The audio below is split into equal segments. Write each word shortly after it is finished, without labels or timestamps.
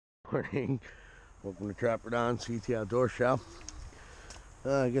Morning. Welcome to Trapper Don CT Outdoor Show.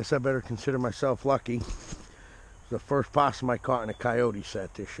 I guess I better consider myself lucky. It's the first possum I caught in a coyote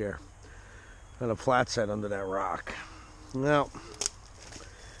set this year. On a flat set under that rock. Now,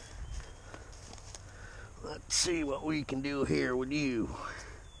 let's see what we can do here with you.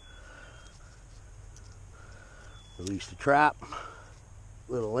 Release the trap.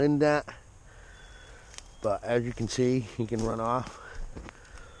 Little indent. But as you can see, he can run off.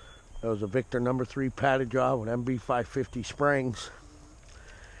 That was a Victor number 3 padded jaw with MB550 springs.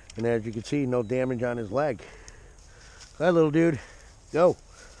 And as you can see, no damage on his leg. Go ahead, little dude. Go.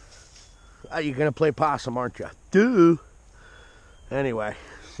 You're going to play possum, aren't you? Dude. Anyway,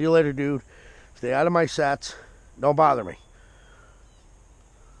 see you later, dude. Stay out of my sets. Don't bother me.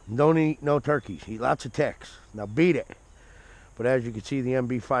 Don't eat no turkeys. Eat lots of ticks. Now beat it. But as you can see, the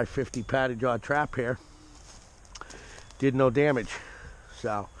MB550 padded jaw trap here did no damage.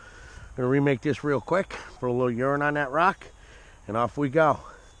 So, I'm going to remake this real quick. Put a little urine on that rock. And off we go.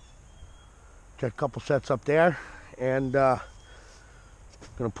 Check a couple sets up there. And, going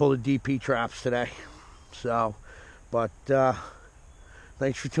to pull the DP traps today. So, but,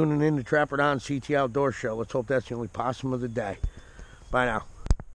 thanks for tuning in to Trapper Don CT Outdoor Show. Let's hope that's the only possum of the day. Bye now.